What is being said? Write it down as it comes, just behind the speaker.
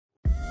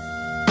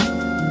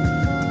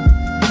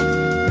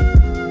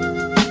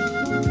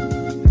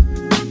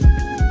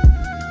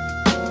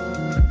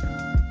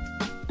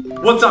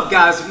What's up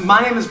guys, my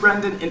name is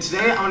Brendan and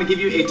today I'm going to give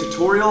you a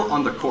tutorial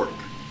on the cork.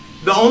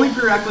 The only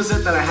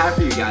prerequisite that I have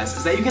for you guys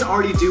is that you can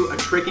already do a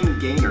tricking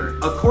gainer.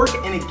 A cork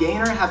and a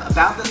gainer have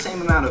about the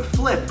same amount of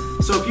flip,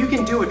 so if you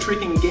can do a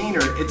tricking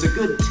gainer, it's a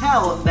good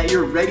tell that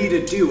you're ready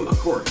to do a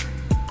cork.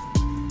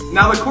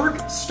 Now the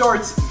cork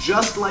starts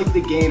just like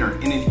the gainer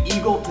in an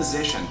eagle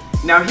position.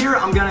 Now here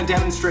I'm going to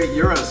demonstrate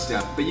Euro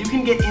step, but you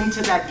can get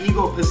into that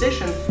eagle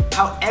position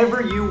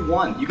however you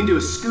want. You can do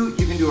a scoot,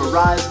 you can do a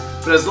rise,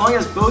 but as long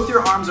as both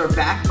your arms are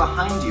back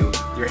behind you,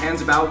 your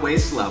hands about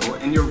waist level,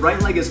 and your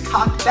right leg is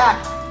cocked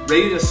back,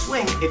 ready to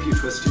swing if you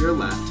twist to your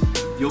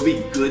left, you'll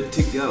be good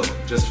to go.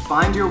 Just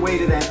find your way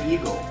to that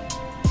eagle.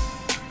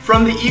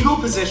 From the eagle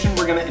position,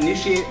 we're going to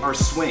initiate our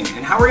swing.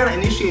 And how we're going to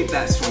initiate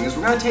that swing is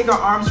we're going to take our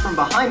arms from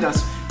behind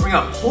us, we're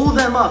going to pull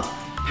them up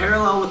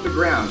parallel with the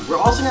ground. We're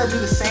also going to do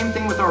the same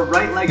thing with our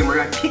right leg, and we're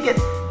going to kick it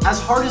as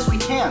hard as we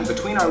can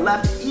between our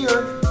left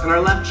ear and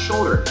our left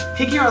shoulder.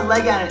 Kicking our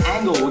leg at an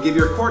angle will give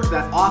your cork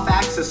that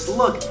off-axis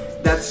look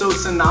that's so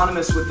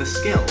synonymous with the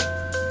skill.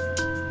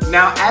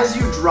 Now, as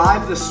you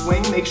drive the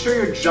swing, make sure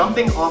you're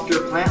jumping off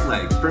your plant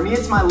leg. For me,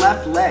 it's my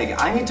left leg.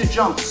 I need to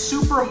jump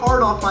super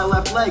hard off my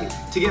left leg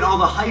to get all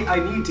the height I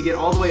need to get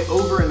all the way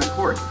over in the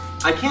cork.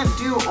 I can't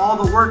do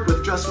all the work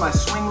with just my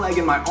swing leg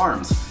and my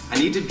arms. I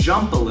need to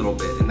jump a little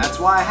bit, and that's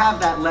why I have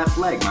that left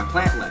leg, my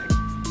plant leg.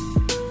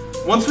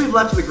 Once we've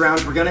left the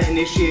ground, we're going to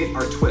initiate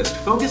our twist,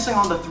 focusing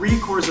on the 3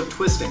 cores of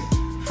twisting.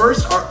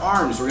 First, our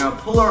arms. We're going to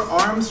pull our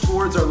arms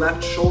towards our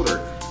left shoulder.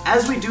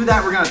 As we do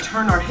that, we're going to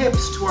turn our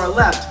hips to our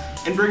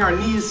left and bring our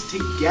knees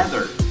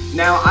together.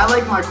 Now, I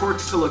like my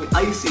corks to look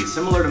icy,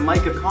 similar to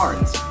Micah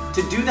Carnes.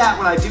 To do that,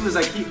 what I do is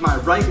I keep my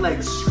right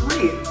leg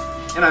straight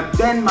and I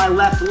bend my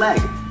left leg.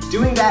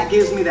 Doing that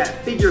gives me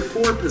that figure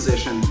 4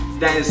 position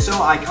that is so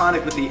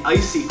iconic with the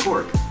icy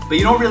cork. But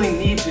you don't really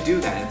need to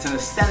do that. It's an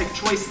aesthetic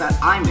choice that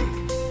I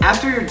make.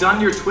 After you're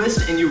done your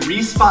twist and you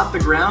respot the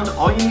ground,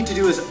 all you need to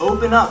do is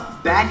open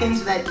up back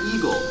into that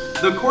eagle.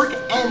 The cork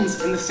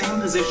ends in the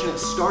same position it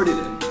started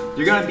in.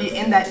 You're going to be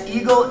in that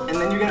eagle and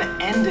then you're going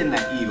to end in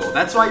that eagle.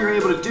 That's why you're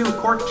able to do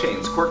cork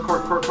chains. Cork,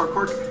 cork, cork, cork,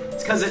 cork.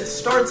 It's because it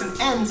starts and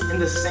ends in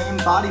the same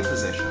body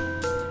position.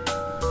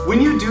 When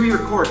you do your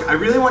cork, I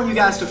really want you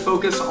guys to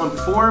focus on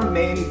 4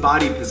 main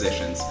body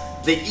positions.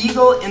 The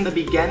eagle in the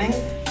beginning,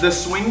 the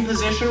swing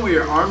position where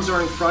your arms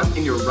are in front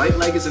and your right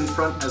leg is in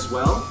front as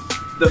well,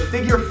 the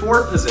figure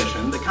 4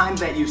 position, the kind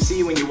that you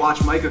see when you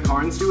watch Micah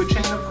Carnes do a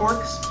chain of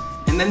corks,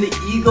 and then the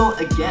eagle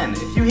again.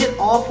 If you hit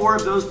all 4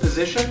 of those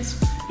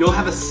positions, you'll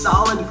have a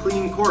solid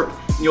clean cork,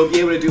 and you'll be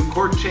able to do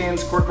cork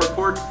chains, cork, cork,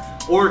 cork,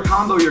 or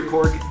combo your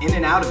cork in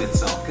and out of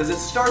itself, because it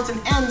starts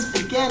and ends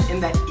again in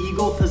that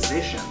eagle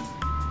position.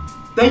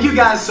 Thank you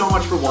guys so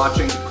much for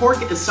watching.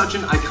 Cork is such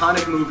an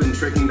iconic move in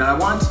tricking that I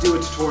wanted to do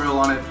a tutorial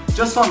on it,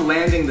 just on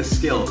landing the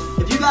skill.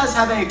 If you guys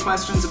have any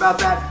questions about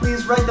that,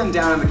 please write them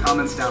down in the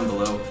comments down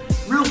below.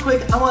 Real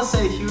quick, I want to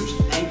say a huge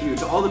thank you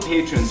to all the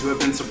patrons who have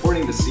been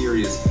supporting the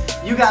series.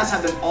 You guys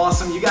have been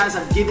awesome. You guys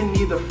have given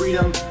me the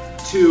freedom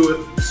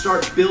to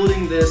start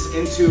building this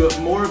into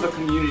more of a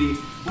community,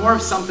 more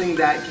of something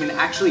that can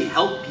actually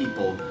help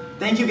people.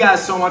 Thank you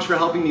guys so much for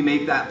helping me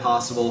make that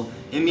possible.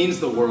 It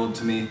means the world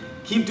to me.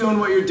 Keep doing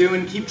what you're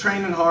doing, keep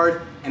training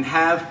hard, and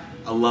have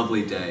a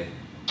lovely day.